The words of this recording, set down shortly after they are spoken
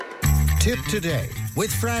Tip today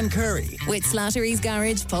with Fran Curry. With Slattery's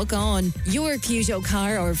Garage, Puck On. Your Peugeot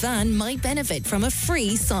car or van might benefit from a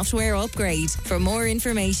free software upgrade. For more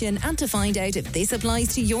information and to find out if this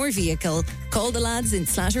applies to your vehicle, call the lads in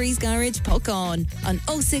Slattery's Garage, Puck On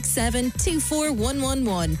 067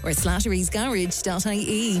 24111 or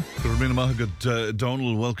slatterysgarage.ie. Good Mahagad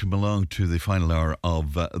Donald, welcome along to the final hour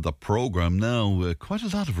of the programme. Now, quite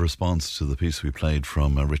a lot of response to the piece we played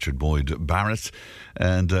from Richard Boyd Barrett,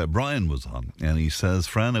 and Brian was on, and he says,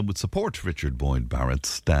 Fran, I would support Richard Boyd Barrett's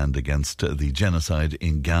stand against the genocide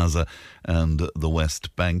in Gaza and the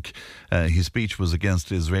West Bank. His speech was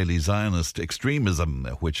against Israeli Zionist extremism,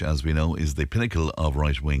 which, as we know, is the pinnacle of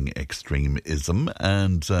right-wing extremism,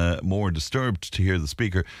 and more disturbed to hear the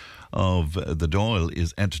Speaker of the Dáil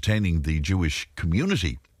is entertaining the Jewish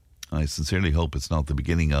community. I sincerely hope it's not the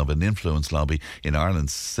beginning of an influence lobby in Ireland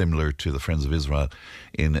similar to the Friends of Israel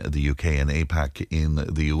in the UK and AIPAC in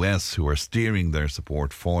the US, who are steering their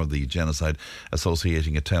support for the genocide,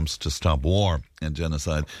 associating attempts to stop war and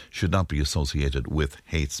genocide should not be associated with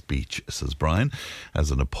hate speech, says Brian. As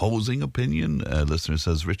an opposing opinion, a listener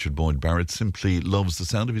says Richard Boyd Barrett simply loves the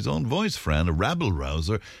sound of his own voice, Fran, a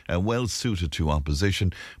rabble-rouser, well suited to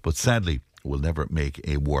opposition, but sadly will never make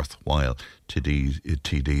a worthwhile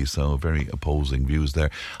TD. So very opposing views there.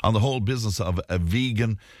 On the whole business of a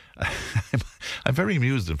vegan, I'm very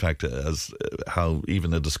amused, in fact, as how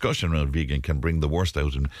even a discussion around vegan can bring the worst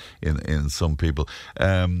out in some people.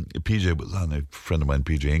 PJ was on, a friend of mine,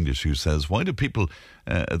 PJ English, who says, why do people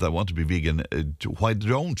that want to be vegan, why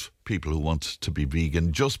don't people who want to be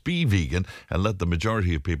vegan just be vegan and let the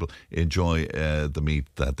majority of people enjoy the meat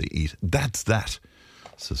that they eat? That's that,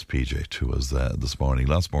 says PJ to us this morning.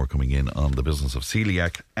 Lots more coming in on the business of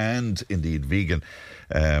celiac and indeed vegan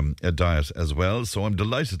diet as well. So I'm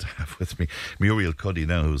delighted to have with me Muriel Cuddy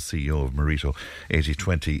now, who's CEO of Mareto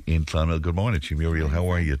 8020 in Clonmel. Good morning to you, Muriel. How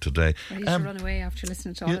are you today? Ready to run away after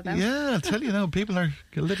listening to all of them? Yeah, I'll tell you now, people are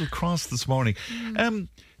a little cross this morning.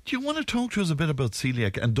 Do you want to talk to us a bit about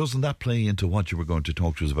celiac, and doesn't that play into what you were going to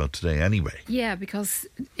talk to us about today anyway? Yeah, because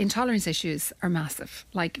intolerance issues are massive.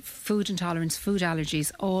 Like food intolerance, food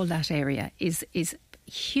allergies, all that area is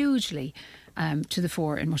hugely to the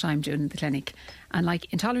fore in what I'm doing in the clinic. And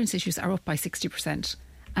like intolerance issues are up by 60%.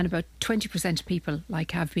 And about 20% of people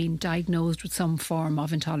have been diagnosed with some form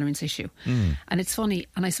of intolerance issue. And it's funny,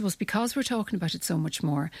 and I suppose because we're talking about it so much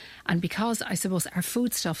more, and because I suppose our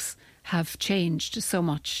foodstuffs have changed so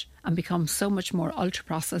much and become so much more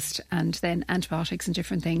ultra-processed, and then antibiotics and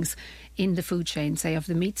different things in the food chain, say of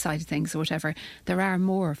the meat side of things or whatever, there are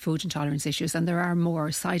more food intolerance issues and there are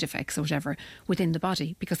more side effects or whatever within the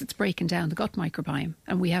body, because it's breaking down the gut microbiome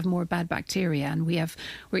and we have more bad bacteria, and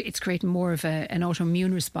it's creating more of an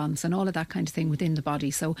autoimmune response and all of that kind of thing within the body.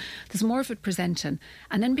 So there's more of it presenting.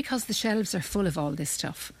 And then because the shelves are full of all this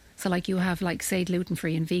stuff, so you have say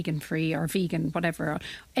gluten-free and vegan-free or vegan, whatever,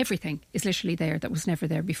 everything is literally there that was never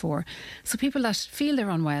there before. So people that feel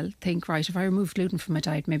they're unwell think, right, if I remove gluten from my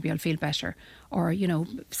diet, maybe I'll feel better. Or,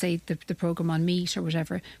 say the programme on meat or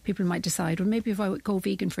whatever, people might decide, well, maybe if I go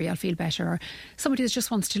vegan-free, I'll feel better. Or somebody that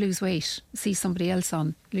just wants to lose weight, sees somebody else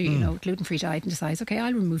on, gluten-free diet and decides, okay,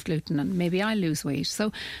 I'll remove gluten and maybe I'll lose weight.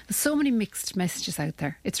 So there's so many mixed messages out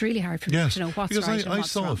there. It's really hard for people to know what's right and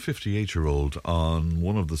what's wrong. I saw a 58-year-old on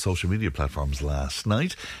one of the social media platforms last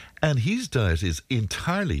night, and his diet is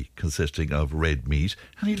entirely consisting of red meat,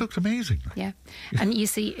 and he looked amazing. Yeah, and you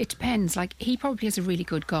see, it depends. He probably has a really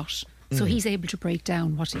good gut, so he's able to break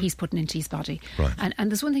down what he's putting into his body. Right.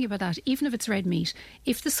 And there's one thing about that, even if it's red meat,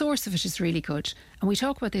 if the source of it is really good, and we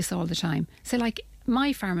talk about this all the time, say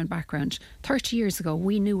my farming background, 30 years ago,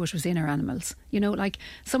 we knew what was in our animals.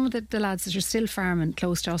 Some of the lads that are still farming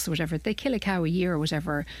close to us or whatever, they kill a cow a year or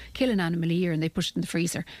whatever, kill an animal a year and they put it in the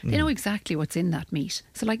freezer. They know exactly what's in that meat.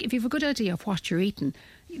 So if you have a good idea of what you're eating,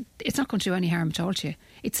 it's not going to do any harm at all to you.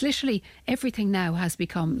 It's literally, everything now has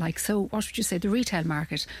become so what would you say, the retail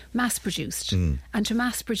market, mass produced. And to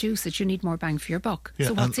mass produce it, you need more bang for your buck. Yeah,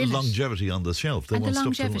 so what's and in longevity on the shelf. And the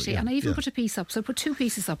longevity. And I even put a piece up. So I put 2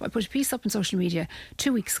 pieces up. I put a piece up on social media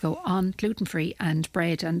 2 weeks ago on gluten-free and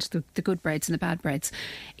bread, and the good breads and the bad breads.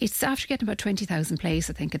 It's after getting about 20,000 plays,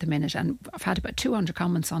 I think, at the minute, and I've had about 200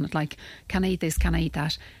 comments on it, can I eat this, can I eat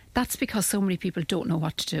that? That's because so many people don't know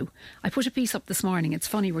what to do. I put a piece up this morning, it's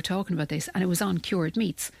funny we're talking about this, and it was on cured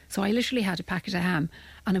meats. So I literally had a packet of ham,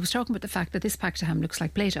 and I was talking about the fact that this packet of ham looks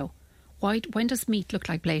like Play-Doh. when does meat look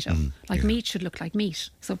like Play-Doh? Meat should look like meat.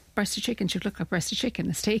 So breasted chicken should look like breasted chicken.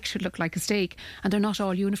 A steak should look like a steak. And they're not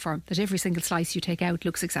all uniform, that every single slice you take out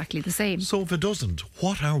looks exactly the same. So if it doesn't,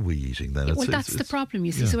 what are we eating then? That's the problem,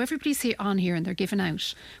 you see. So everybody's on here and they're giving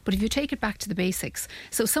out. But if you take it back to the basics,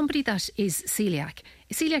 so somebody that is celiac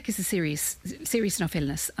is a serious enough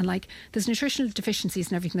illness, and there's nutritional deficiencies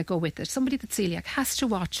and everything that go with it. Somebody that's celiac has to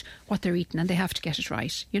watch what they're eating and they have to get it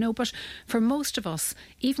right, but for most of us,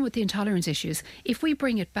 even with the intolerance issues, if we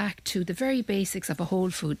bring it back to the very basics of a whole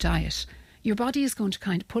food diet, your body is going to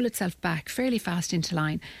kind of pull itself back fairly fast into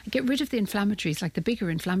line and get rid of the inflammatories, like the bigger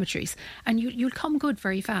inflammatories, and you'll come good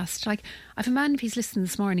very fast. I've a man, if he's listening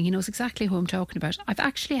this morning, he knows exactly who I'm talking about. I've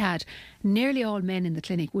actually had nearly all men in the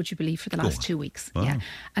clinic, would you believe, for the last 2 weeks. Wow. Yeah.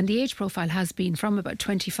 And the age profile has been from about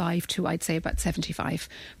 25 to, I'd say, about 75.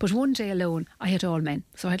 But one day alone, I had all men.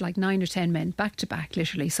 So I had 9 or 10 men back to back,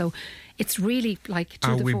 literally. So it's really to the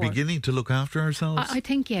fore. Are we beginning to look after ourselves? I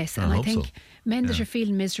think yes. And I think men that are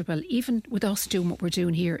feeling miserable, even with us doing what we're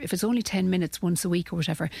doing here, if it's only 10 minutes once a week or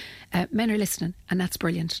whatever, men are listening, and that's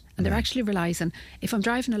brilliant. And they're actually realising, if I'm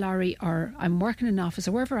driving a lorry or I'm working in an office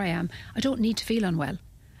or wherever I am, I don't need to feel unwell.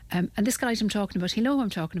 And this guy I'm talking about, he'll know who I'm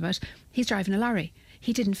talking about. He's driving a lorry.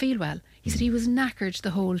 He didn't feel well. He said he was knackered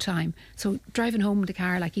the whole time. So driving home in the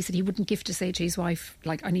car, he said he wouldn't give to say to his wife,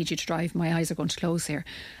 I need you to drive, my eyes are going to close here.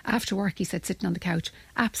 After work, he said, sitting on the couch,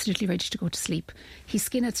 absolutely ready to go to sleep. His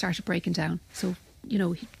skin had started breaking down. So,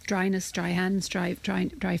 dryness, dry hands, dry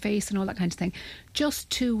face and all that kind of thing. Just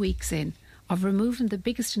 2 weeks in of removing the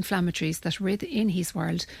biggest inflammatories that were in his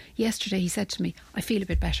world, yesterday he said to me, I feel a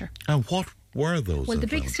bit better. And what were those? Well, the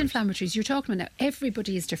biggest inflammatories you're talking about now,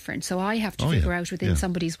 everybody is different. So I have to figure out within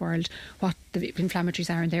somebody's world what the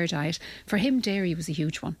inflammatories are in their diet. For him, dairy was a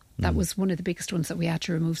huge one. That was one of the biggest ones that we had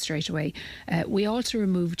to remove straight away. We also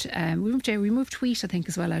removed dairy, we removed wheat, I think,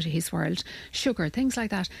 as well, out of his world. Sugar, things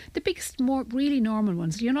like that. The biggest, more really normal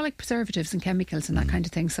ones, like preservatives and chemicals and that kind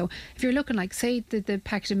of thing. So if you're looking say the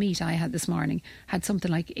packet of meat I had this morning had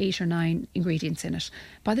something like 8 or 9 ingredients in it.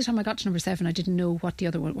 By the time I got to number 7, I didn't know what the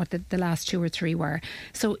other one, what the last 2 or 3 were.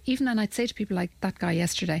 So even then, I'd say to people like that guy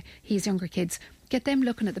yesterday, he has younger kids, get them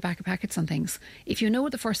looking at the back of packets on things. If you know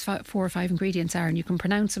what the first 4 or 5 ingredients are and you can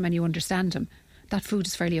pronounce them and you understand them, that food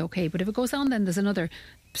is fairly okay. But if it goes on, then there's another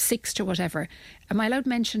 6 to whatever. Am I allowed to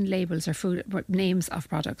mention labels or food names of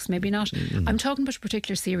products? Maybe not. I'm talking about a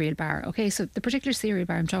particular cereal bar. Okay, so the particular cereal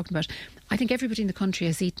bar I'm talking about, I think everybody in the country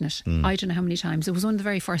has eaten it. I don't know how many times. It was one of the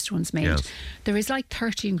very first ones made. Yes. There is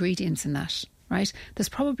 30 ingredients in that, right? There's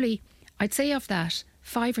probably, I'd say of that,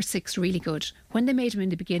 5 or 6 really good. When they made them in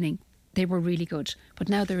the beginning, they were really good. But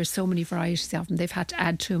now there are so many varieties of them, they've had to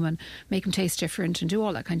add to them and make them taste different and do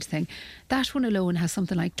all that kind of thing. That one alone has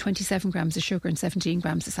something like 27 grams of sugar and 17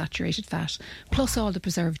 grams of saturated fat, plus all the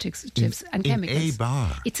preservatives and chemicals. In a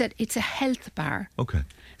bar? It's a health bar. Okay.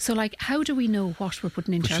 So, how do we know what we're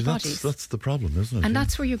putting into our bodies? That's the problem, isn't it? And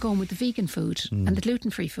that's where you're going with the vegan food and the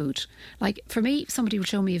gluten-free food. For me, somebody would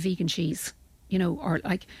show me a vegan cheese, or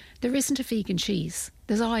there isn't a vegan cheese.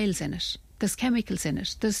 There's oils in it. There's chemicals in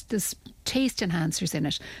it. There's taste enhancers in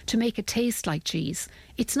it to make it taste like cheese.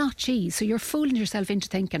 It's not cheese. So you're fooling yourself into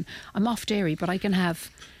thinking, I'm off dairy, but I can have...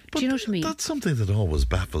 do you know what I mean? That's something that always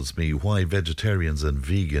baffles me, why vegetarians and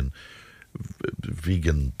vegan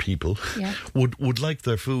people would like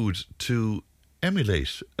their food to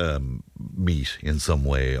emulate meat in some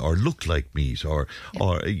way, or look like meat, or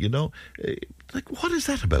what is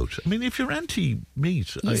that about? I mean, if you're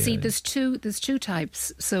anti-meat, you see, there's two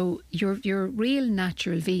types. So your real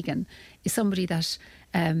natural vegan is somebody that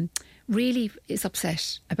really is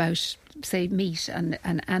upset about, say, meat and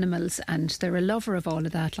animals, and they're a lover of all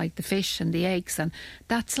of that, like the fish and the eggs, and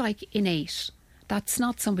that's innate. That's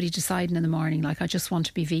not somebody deciding in the morning, I just want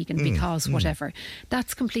to be vegan because whatever.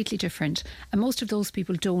 That's completely different. And most of those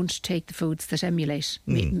people don't take the foods that emulate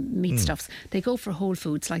meat stuffs. They go for whole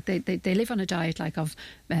foods. They live on a diet of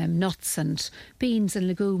nuts and beans and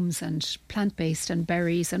legumes and plant-based and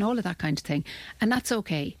berries and all of that kind of thing. And that's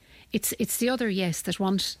okay. It's the other, that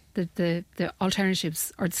want the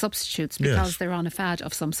alternatives or the substitutes because they're on a fad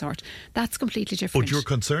of some sort. That's completely different. But you're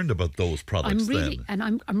concerned about those products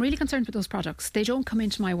I'm really concerned with those products. They don't come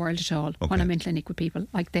into my world at all when I'm in clinic with people.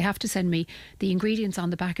 They have to send me the ingredients on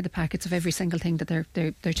the back of the packets of every single thing that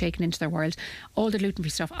they're taking into their world. All the gluten-free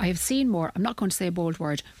stuff. I have seen more, I'm not going to say a bold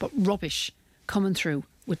word, but rubbish coming through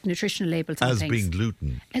with nutritional labels on as things. being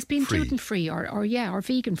gluten As being free. gluten free or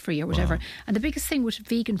vegan free or whatever. Wow. And the biggest thing with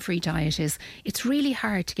vegan free diet is it's really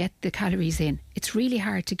hard to get the calories in. It's really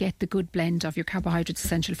hard to get the good blend of your carbohydrates,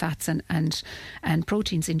 essential fats and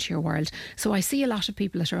proteins into your world. So I see a lot of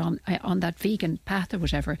people that are on that vegan path or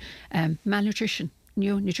whatever, malnutrition.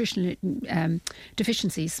 Nutritional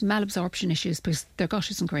deficiencies, malabsorption issues because their gut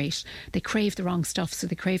isn't great. They crave the wrong stuff, so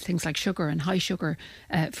they crave things like sugar and high sugar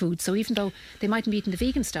food. So even though they mightn't be eating the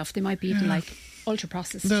vegan stuff, they might be eating like ultra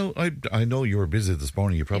processed. No, I know you were busy this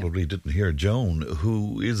morning. You probably didn't hear Joan,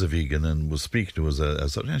 who is a vegan and was speaking to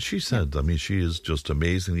us and she said, I mean, she is just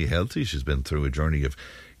amazingly healthy. She's been through a journey of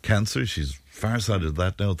cancer. She's far-sighted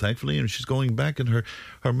that now, thankfully, and she's going back, and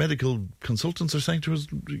her medical consultants are saying to us,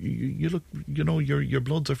 you look, your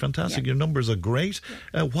bloods are fantastic, your numbers are great.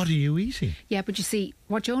 What are you eating? Yeah, but you see,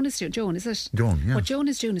 what Joan is doing, Joan, is it? Joan, yeah. What Joan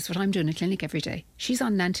is doing is what I'm doing in clinic every day. She's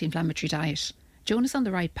on an anti-inflammatory diet. Joan is on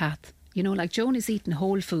the right path. Like Joan is eating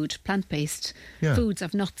whole food, plant-based foods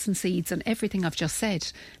of nuts and seeds and everything I've just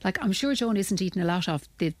said. Like, I'm sure Joan isn't eating a lot of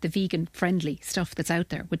the vegan-friendly stuff that's out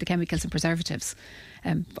there with the chemicals and preservatives.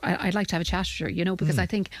 I'd like to have a chat with her, because I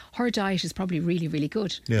think her diet is probably really, really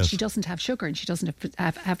good. Yes. She doesn't have sugar and she doesn't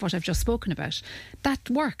have what I've just spoken about. That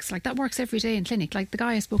works. Like, that works every day in clinic. Like the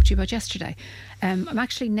guy I spoke to you about yesterday. I'm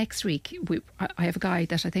actually next week, I have a guy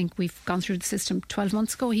that I think we've gone through the system 12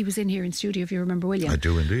 months ago. He was in here in studio, if you remember William. I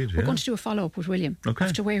do indeed, We're going to do a follow-up with William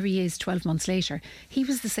after where he is 12 months later. He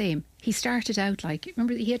was the same. He started out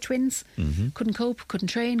remember he had twins, couldn't cope, couldn't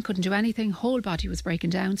train, couldn't do anything, whole body was breaking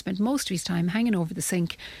down, spent most of his time hanging over the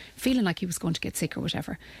sink, feeling like he was going to get sick or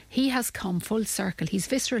whatever. He has come full circle. His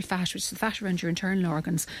visceral fat, which is the fat around your internal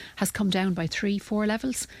organs, has come down by 3-4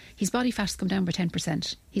 levels. His body fat has come down by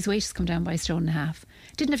 10%. His weight has come down by 1.5 stone.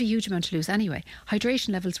 Didn't have a huge amount to lose anyway. Hydration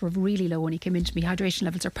levels were really low when he came into me. Hydration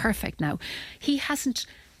levels are perfect now. He hasn't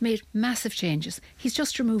made massive changes. He's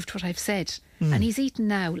just removed what I've said. And he's eaten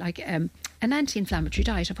now an anti-inflammatory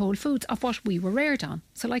diet of whole foods, of what we were reared on.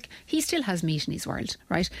 So he still has meat in his world,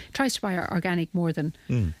 right? Tries to buy organic more than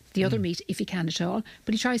the other meat if he can at all,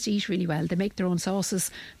 but he tries to eat really well. They make their own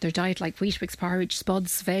sauces, their diet like Wheatbix porridge,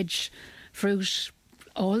 spuds, veg, fruit,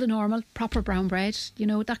 all the normal, proper brown bread,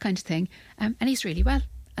 that kind of thing. And he's really well.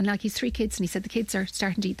 And he's 3 kids, and he said the kids are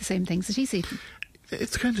starting to eat the same things that he's eating.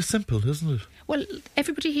 It's kind of simple, isn't it? Well,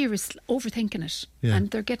 everybody here is overthinking it, and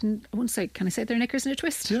they're getting, I won't say, can I say their knickers in a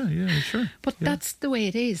twist? Yeah, sure. But that's the way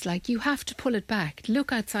it is. You have to pull it back,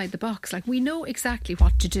 look outside the box. We know exactly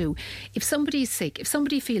what to do. If somebody is sick, if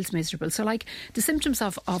somebody feels miserable, so the symptoms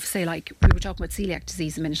of say, we were talking about celiac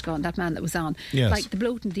disease a minute ago, and that man that was on, the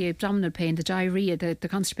bloating, the abdominal pain, the diarrhea, the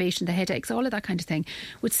constipation, the headaches, all of that kind of thing.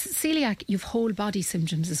 With celiac, you've whole body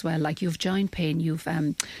symptoms as well. You have joint pain, you've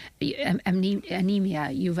anemia,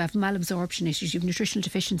 you have malabsorption issues, you have nutritional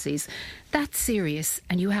deficiencies. That's serious,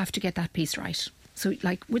 and you have to get that piece right. So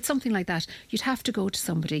with something like that, you'd have to go to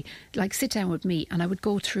somebody, sit down with me, and I would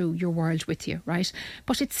go through your world with you, right?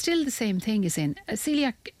 But it's still the same thing as in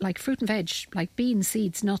celiac, fruit and veg, beans,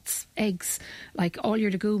 seeds, nuts, eggs, all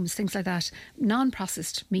your legumes, things like that,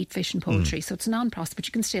 non-processed meat, fish and poultry. So it's non-processed, but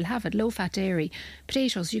you can still have it. Low-fat dairy,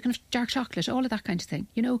 potatoes, you can have dark chocolate, all of that kind of thing,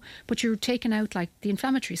 but you're taking out the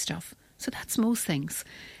inflammatory stuff. So that's most things.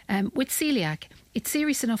 With celiac, it's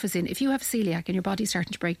serious enough as in, if you have celiac and your body's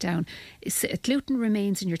starting to break down, gluten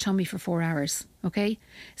remains in your tummy for 4 hours, okay?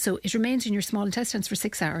 So it remains in your small intestines for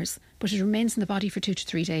 6 hours, but it remains in the body for 2 to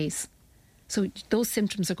 3 days. So those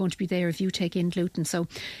symptoms are going to be there if you take in gluten. So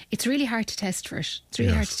it's really hard to test for it. It's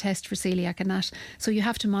really hard to test for celiac and that. So you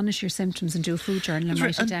have to monitor your symptoms and do a food journal and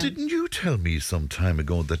write it down. Didn't you tell me some time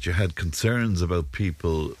ago that you had concerns about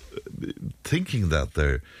people thinking that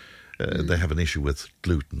they have an issue with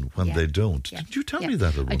gluten when they don't? Did you tell me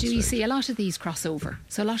that at one I do. stage? You see, a lot of these cross over.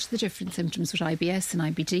 So a lot of the different symptoms with IBS and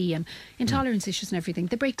IBD and intolerance issues and everything,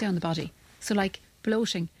 they break down the body. So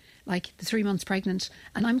bloating, the 3 months pregnant,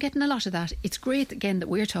 and I'm getting a lot of that. It's great, again, that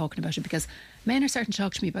we're talking about it, because men are starting to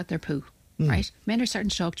talk to me about their poo, right? Men are starting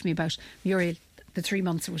to talk to me about Muriel, the 3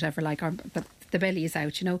 months or whatever, or the belly is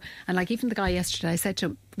out, and even the guy yesterday, I said to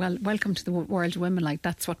him, well, welcome to the world of women,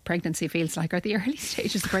 that's what pregnancy feels like, or the early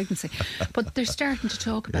stages of pregnancy. But they're starting to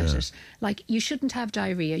talk about it. You shouldn't have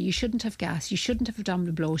diarrhea, you shouldn't have gas, you shouldn't have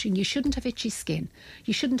abdominal bloating, you shouldn't have itchy skin,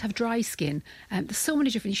 you shouldn't have dry skin. There's so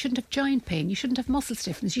many different, you shouldn't have joint pain, you shouldn't have muscle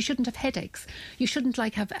stiffness, you shouldn't have headaches, you shouldn't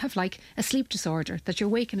have a sleep disorder that you're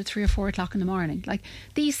waking at 3 or 4 o'clock in the morning.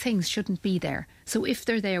 These things shouldn't be there. So if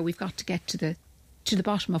they're there, we've got to get to the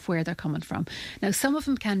bottom of where they're coming from. Now, some of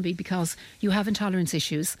them can be because you have intolerance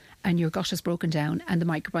issues and your gut is broken down and the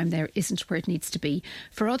microbiome there isn't where it needs to be.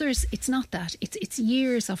 For others, it's not that. It's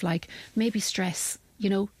years of maybe stress, You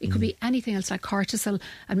know, it could be anything else like cortisol,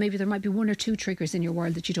 and maybe there might be one or two triggers in your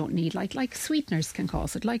world that you don't need, like sweeteners can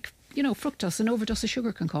cause it, like, you know, fructose, an overdose of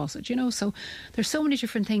sugar can cause it, you know. So there's so many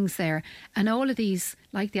different things there. And all of these,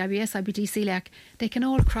 like the IBS, IBD, celiac, they can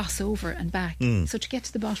all cross over and back. So to get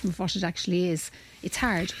to the bottom of what it actually is, it's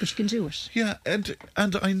hard, but you can do it. Yeah, and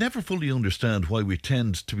I never fully understand why we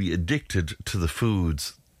tend to be addicted to the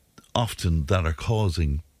foods often that are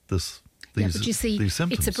causing these But you see,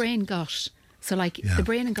 symptoms. it's a brain gut. So, like, the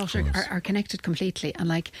brain and gut are connected completely. And,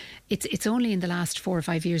 like, it's only in the last 4 or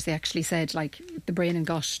 5 years they actually said, like, the brain and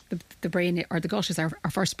gut, the brain, or the gut is our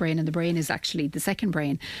first brain and the brain is actually the second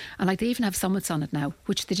brain. And, like, they even have summits on it now,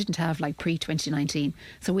 which they didn't have, like, pre-2019.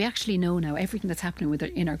 So we actually know now everything that's happening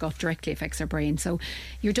in our gut directly affects our brain. So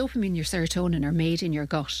your dopamine, your serotonin are made in your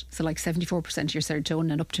gut. So, like, 74% of your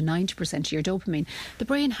serotonin and up to 90% of your dopamine. The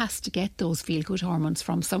brain has to get those feel-good hormones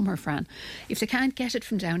from somewhere, Fran. If they can't get it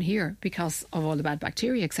from down here because of all the bad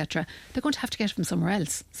bacteria, etc., they're going to have to get it from somewhere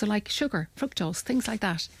else. So, like sugar, fructose, things like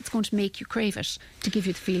that, it's going to make you crave it to give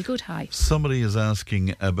you the feel-good high. Somebody is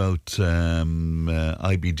asking about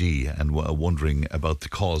IBD and wondering about the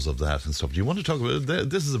cause of that and stuff. Do you want to talk about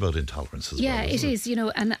this? Is about intolerance as well? Yeah, it is. You know,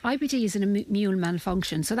 and IBD is an immune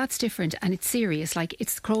malfunction, so that's different and it's serious. Like,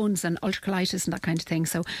 it's Crohn's and ulcerative and that kind of thing.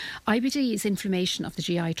 So IBD is inflammation of the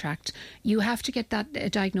GI tract. You have to get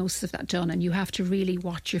that diagnosis of that done, and you have to really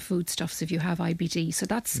watch your foodstuffs if you have IBD. So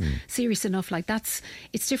that's serious enough. Like,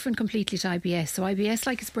 it's different completely to IBS. So IBS,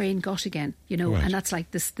 like, is brain gut again, you know, and that's like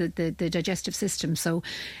this, the digestive system. So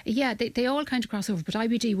yeah, they all kind of cross over, but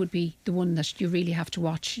IBD would be the one that you really have to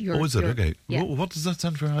watch. Is it? Okay. Yeah. What does that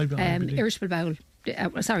stand for? IBD? Irritable bowel.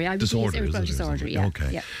 IBD disorder, is irritable disorder. Yeah.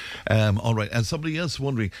 Okay. Yeah. All right. And somebody else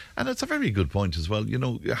wondering, and it's a very good point as well. You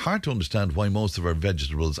know, hard to understand why most of our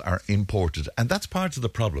vegetables are imported, and that's part of the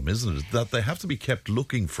problem, isn't it? That they have to be kept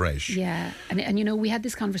looking fresh. Yeah, and you know, we had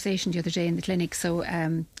this conversation the other day in the clinic. So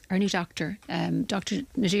our new doctor, Dr.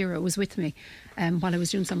 Najira, was with me while I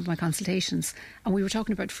was doing some of my consultations, and we were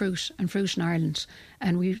talking about fruit in Ireland,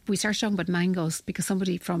 and we started talking about mangoes because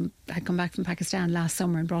somebody had come back from Pakistan last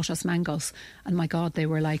summer and brought us mangoes, and my God, they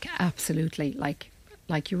were like absolutely like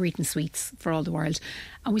you're eating sweets for all the world.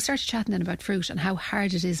 And we started chatting then about fruit and how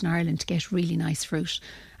hard it is in Ireland to get really nice fruit.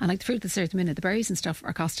 And like the fruit that's there at the minute, the berries and stuff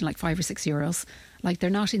are costing like €5 or €6. Like, they're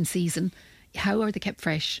not in season. How are they kept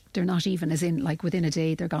fresh? They're not even, as in, like, within a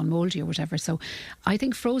day they're gone mouldy or whatever. So I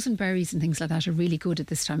think frozen berries and things like that are really good at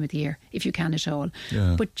this time of the year, if you can at all.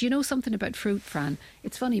 Yeah. But do you know something about fruit, Fran?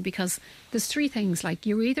 It's funny because there's 3 things. Like,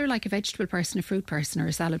 you're either like a vegetable person, a fruit person, or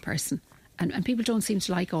a salad person. And people don't seem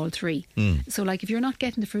to like all 3. So, like, if you're not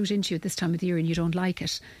getting the fruit into you at this time of the year and you don't like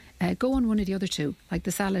it, go on one of the other 2, like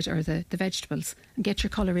the salad or the vegetables, and get your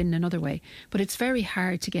colour in another way. But it's very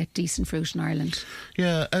hard to get decent fruit in Ireland.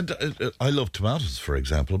 Yeah, and I love tomatoes, for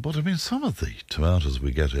example, but I mean, some of the tomatoes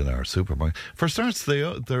we get in our supermarket, for starts,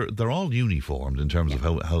 they're all uniformed in terms of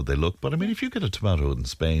how they look. But I mean, if you get a tomato in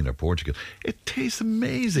Spain or Portugal, it tastes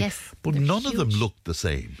amazing. Yes, but none of them look the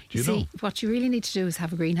same. Do you know? See, what you really need to do is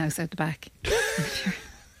have a greenhouse out the back.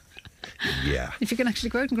 Yeah. If you can actually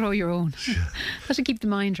go out and grow your own, that'd keep the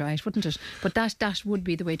mind right, wouldn't it? But that would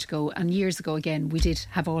be the way to go. And years ago, again, we did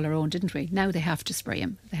have all our own, didn't we? Now they have to spray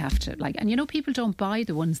them. They have to, like, and you know, people don't buy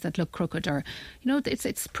the ones that look crooked, or, you know,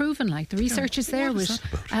 it's proven. Like, the research is there with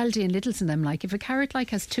Aldi and Lidl's and them. Like, if a carrot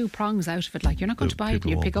like has 2 prongs out of it, like, you're not going to buy it.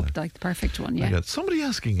 You'd pick up like the perfect one. Yeah. Somebody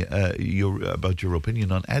asking about your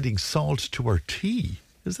opinion on adding salt to our tea.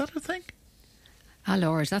 Is that a thing? Ah,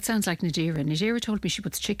 Lord, that sounds like Najira. Najira told me she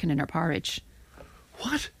puts chicken in her porridge.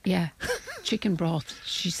 What? Yeah, chicken broth.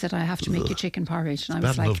 She said, I have to make you chicken porridge. And I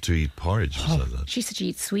was bad like, enough to eat porridge. She said she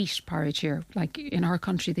eats sweet porridge here. Like, in our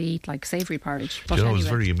country, they eat like savoury porridge. But you know, anyway. I was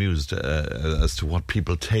very amused as to what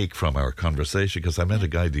people take from our conversation, because I met a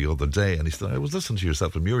guy the other day and he said, I was listening to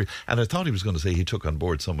yourself and Muriel, and I thought he was going to say he took on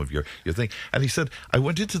board some of your thing. And he said, I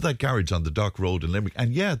went into that garage on the Dock Road in Limerick,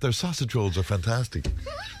 and yeah, their sausage rolls are fantastic.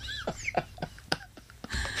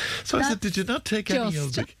 So I said, did you not take any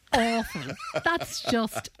of it? Awful. That's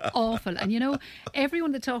just awful. And you know,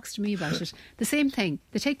 everyone that talks to me about it, the same thing.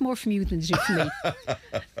 They take more from you than they do from me.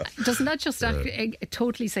 Doesn't that just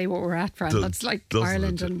totally say what we're at, Fran? That's like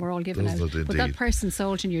Ireland, and we're all giving out. But that person,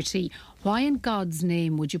 salt in your tea. Why in God's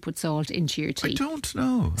name would you put salt into your tea? I don't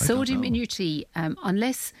know. Sodium in your tea,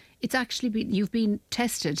 unless it's actually you've been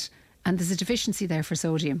tested and there's a deficiency there for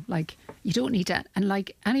sodium. Like, you don't need to, and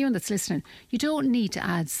like anyone that's listening, you don't need to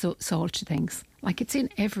add salt to things. Like, it's in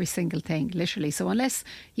every single thing, literally. So unless,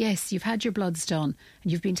 yes, you've had your bloods done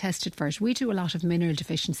and you've been tested for it, we do a lot of mineral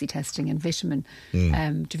deficiency testing and vitamin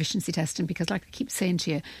deficiency testing, because, like I keep saying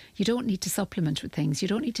to you, you don't need to supplement with things. You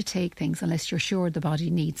don't need to take things unless you're sure the body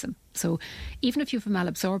needs them. So even if you have a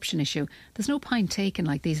malabsorption issue, there's no point taking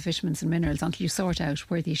like these vitamins and minerals until you sort out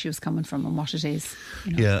where the issue is coming from and what it is.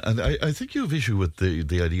 You know? Yeah, and I think you have issue with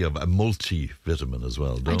the idea of a multivitamin as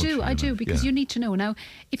well, don't you? I do, because you need to know. Now,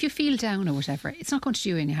 if you feel down or whatever, it's not going to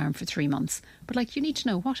do you any harm for 3 months. But, like, you need to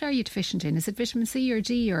know, what are you deficient in? Is it vitamin C or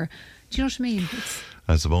D? Or, do you know what I mean?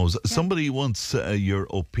 I suppose. Somebody wants your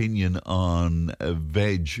opinion on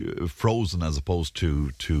veg frozen as opposed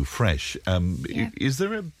to fresh. Is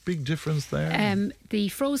there a big difference there? The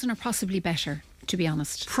frozen are possibly better, to be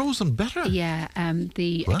honest. Frozen better? Yeah.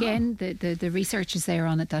 Again, the research is there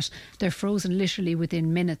on it that they're frozen literally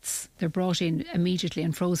within minutes. They're brought in immediately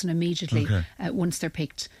and frozen immediately once they're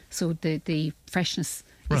picked. So the freshness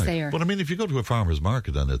is there. But I mean, if you go to a farmer's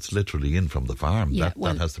market and it's literally in from the farm,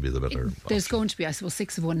 that has to be the better There's option. going to be, I suppose,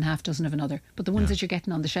 6 of one and a half dozen of another. But the ones that you're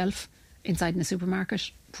getting on the shelf inside in a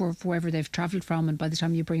supermarket for wherever they've travelled from, and by the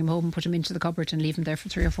time you bring them home and put them into the cupboard and leave them there for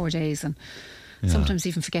 3 or 4 days, and sometimes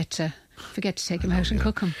even forget to take them out and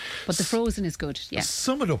cook them. But the frozen is good,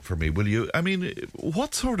 Sum it up for me, will you? I mean,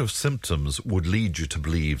 what sort of symptoms would lead you to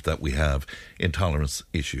believe that we have intolerance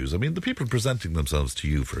issues? I mean, the people presenting themselves to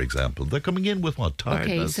you, for example, they're coming in with what?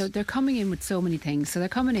 Tiredness? Okay, so they're coming in with so many things. So they're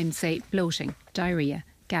coming in, say, bloating, diarrhoea,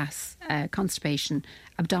 gas, constipation,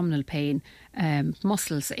 abdominal pain,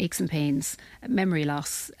 muscles, aches and pains, memory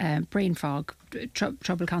loss, brain fog,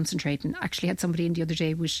 trouble concentrating. Actually had somebody in the other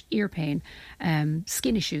day with ear pain,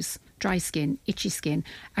 skin issues, dry skin, itchy skin.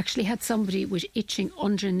 Actually had somebody with itching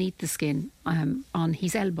underneath the skin on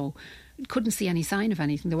his elbow. Couldn't see any sign of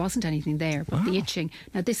anything. There wasn't anything there, but the itching.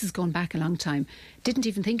 Now, this is going back a long time. Didn't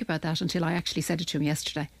even think about that until I actually said it to him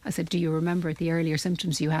yesterday. I said, do you remember the earlier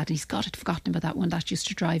symptoms you had? And he's got it, forgotten about that one. That used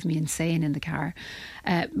to drive me insane in the car.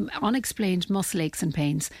 Unexplained muscle aches and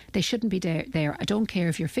pains. They shouldn't be there. I don't care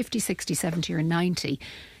if you're 50, 60, 70 or 90.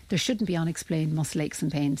 There shouldn't be unexplained muscle aches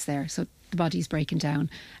and pains there. So the body's breaking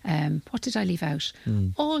down. What did I leave out?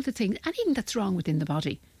 All the things, anything that's wrong within the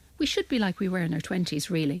body. We should be like we were in our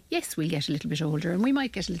 20s, really. Yes, we'll get a little bit older and we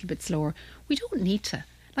might get a little bit slower. We don't need to.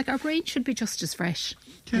 Like, our brain should be just as fresh.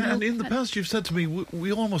 Yeah, you know? and in the past you've said to me,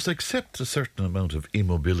 we almost accept a certain amount of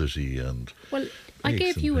immobility and... Well, I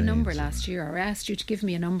gave you a number last year, or I asked you to give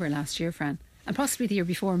me a number last year, Fran. And possibly the year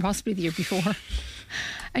before, and possibly the year before.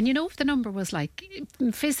 And you know, if the number was like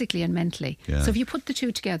physically and mentally. Yeah. So if you put the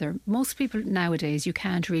two together, most people nowadays, you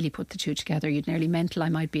can't really put the two together. You'd nearly mental, I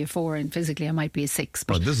might be a 4, and physically I might be a 6.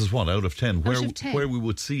 But this is what, out of 10? Out of 10. Where we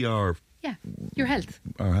would see our... Yeah, your health.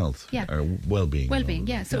 Our health. Yeah. Our well-being. Well-being,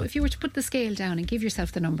 yeah. So if you were to put the scale down and give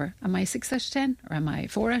yourself the number, am I a 6 out of 10? Or am I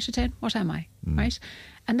 4 out of 10? What am I? Right?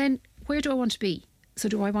 And then, where do I want to be? So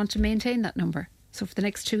do I want to maintain that number? So for the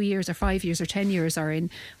next 2 years or 5 years or 10 years, or in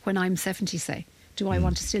when I'm 70, say, do I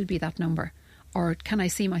want to still be that number? Or can I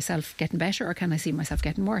see myself getting better, or can I see myself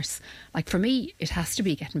getting worse? Like, for me, it has to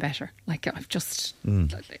be getting better. Like, I've just...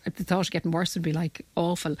 The thought of getting worse would be, like,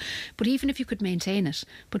 awful. But even if you could maintain it...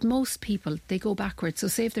 But most people, they go backwards. So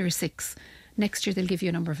say if they're a 6, next year they'll give you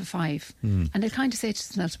a number of a 5. And they'll kind of say to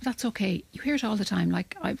themselves, but that's okay. You hear it all the time.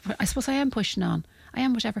 Like, I suppose I am pushing on. I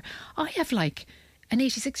am whatever. I have, like, an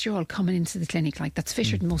 86-year-old coming into the clinic, like, that's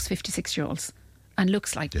fisher than most 56-year-olds. And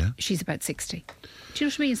looks like she's about 60. Do you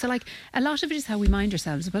know what I mean? So, like, a lot of it is how we mind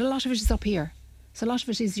ourselves, but a lot of it is up here. So a lot of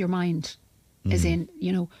it is your mind, as in,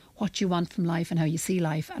 you know, what you want from life and how you see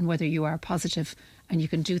life, and whether you are positive and you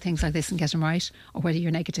can do things like this and get them right, or whether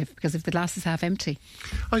you're negative, because if the glass is half empty.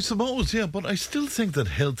 I suppose, yeah, but I still think that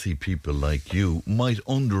healthy people like you might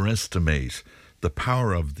underestimate the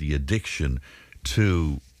power of the addiction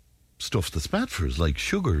to stuff that's bad for us, like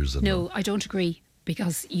sugars. And No, I don't agree.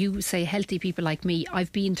 Because you say healthy people like me,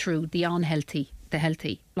 I've been through the unhealthy, the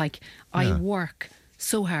healthy. Like, I work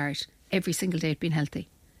so hard every single day at being healthy.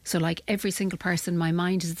 So, like, every single person, my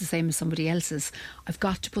mind is the same as somebody else's. I've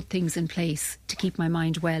got to put things in place to keep my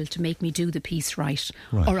mind well, to make me do the piece right.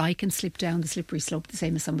 Or I can slip down the slippery slope the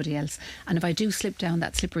same as somebody else. And if I do slip down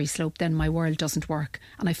that slippery slope, then my world doesn't work.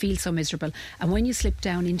 And I feel so miserable. And when you slip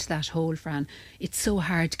down into that hole, Fran, it's so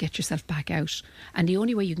hard to get yourself back out. And the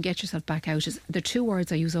only way you can get yourself back out is, the 2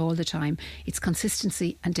 words I use all the time. It's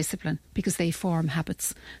consistency and discipline, because they form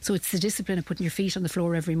habits. So it's the discipline of putting your feet on the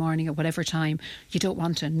floor every morning at whatever time. You don't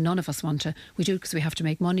want to. None of us want to. We do it because we have to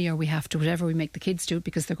make money, or we have to, whatever, we make the kids do it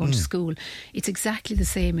because they're going to school. It's exactly the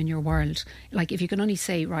same in your world. Like, if you can only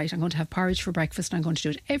say, right, I'm going to have porridge for breakfast and I'm going to do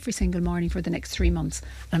it every single morning for the next 3 months,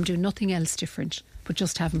 and I'm doing nothing else different but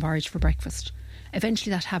just having porridge for breakfast.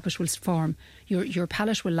 eventually that habit will form. Your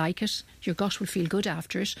palate will like it, your gut will feel good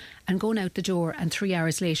after it, and going out the door and 3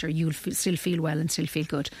 hours later you'll still feel well and still feel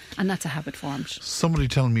good, and that's a habit formed. Somebody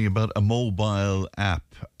telling me about a mobile app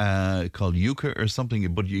called Yuka or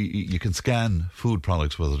something, but you can scan food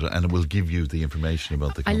products with it and it will give you the information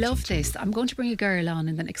about the content. I love this. I'm going to bring a girl on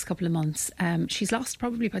in the next couple of months. She's lost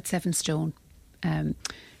probably about 7 stone.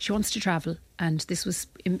 She wants to travel, and this was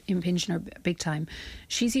impinging her big time.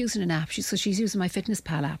 She's using an app. She's using my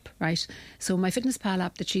MyFitnessPal app, right? So my MyFitnessPal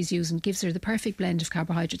app that she's using gives her the perfect blend of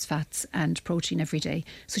carbohydrates, fats and protein every day.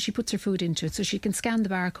 So she puts her food into it. So she can scan the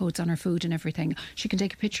barcodes on her food and everything. She can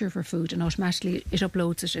take a picture of her food and automatically it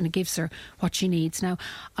uploads it and it gives her what she needs. Now,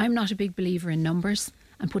 I'm not a big believer in numbers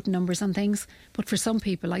and putting numbers on things, but for some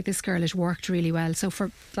people, like this girl, it worked really well. So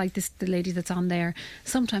for like the lady that's on there,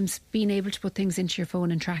 sometimes being able to put things into your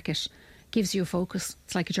phone and track it gives you a focus.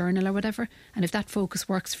 It's like a journal or whatever, and if that focus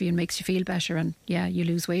works for you and makes you feel better, and you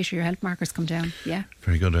lose weight or your health markers come down.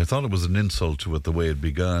 Very good. I thought it was an insult to it the way it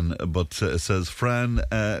began, but it says Fran,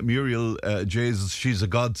 Muriel, Jesus, she's a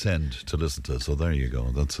godsend to listen to. So there you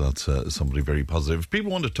go. That's somebody very positive. If people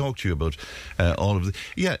want to talk to you about all of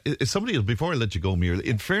the somebody, before I let you go, Muriel,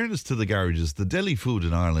 in fairness to the garages, the deli food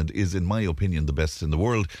in Ireland is, in my opinion, the best in the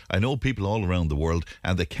world. I know people all around the world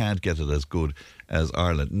and they can't get it as good as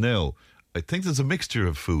Ireland. No, I think there's a mixture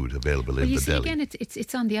of food available in the deli. Again,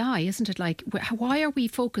 it's on the eye, isn't it? Like, why are we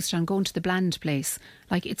focused on going to the bland place?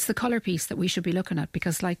 Like, it's the colour piece that we should be looking at,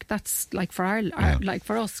 because like that's like for our like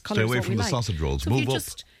for us, colour. Stay away from the sausage rolls. So move up.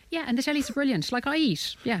 And the tellies are brilliant. Like I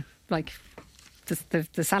eat, like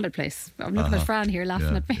the salad place. I'm looking at Fran here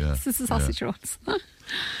laughing at me. This is the sausage rolls.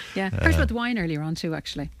 Heard about the wine earlier on too,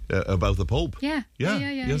 actually. About the Pope? Yeah.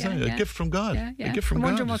 A gift from God. Yeah. A gift from I'm God.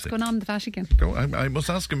 wondering what's going on in the Vatican. I must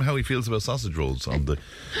ask him how he feels about sausage rolls on the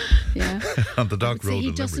on the Dock Road.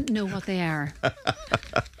 He doesn't know what they are.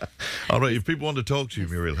 All right, if people want to talk to you,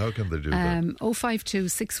 Muriel, how can they do that? 052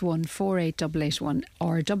 61 48881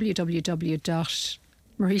 or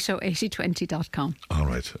www.mareto8020.com. All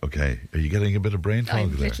right, okay. Are you getting a bit of brain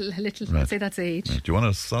fog there? A little. Right. I'd say that's age. Right. Do you want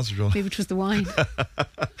a sausage roll? Maybe it was the wine.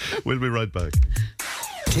 We'll be right back.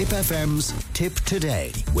 Tipp FM's Tip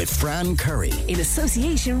Today with Fran Curry. In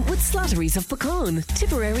association with Slattery's of Pecan,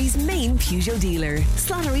 Tipperary's main Peugeot dealer.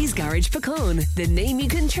 Slattery's Garage Pecan, the name you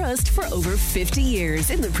can trust for over 50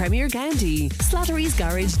 years in the Premier County.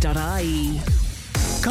 Slattery'sGarage.ie.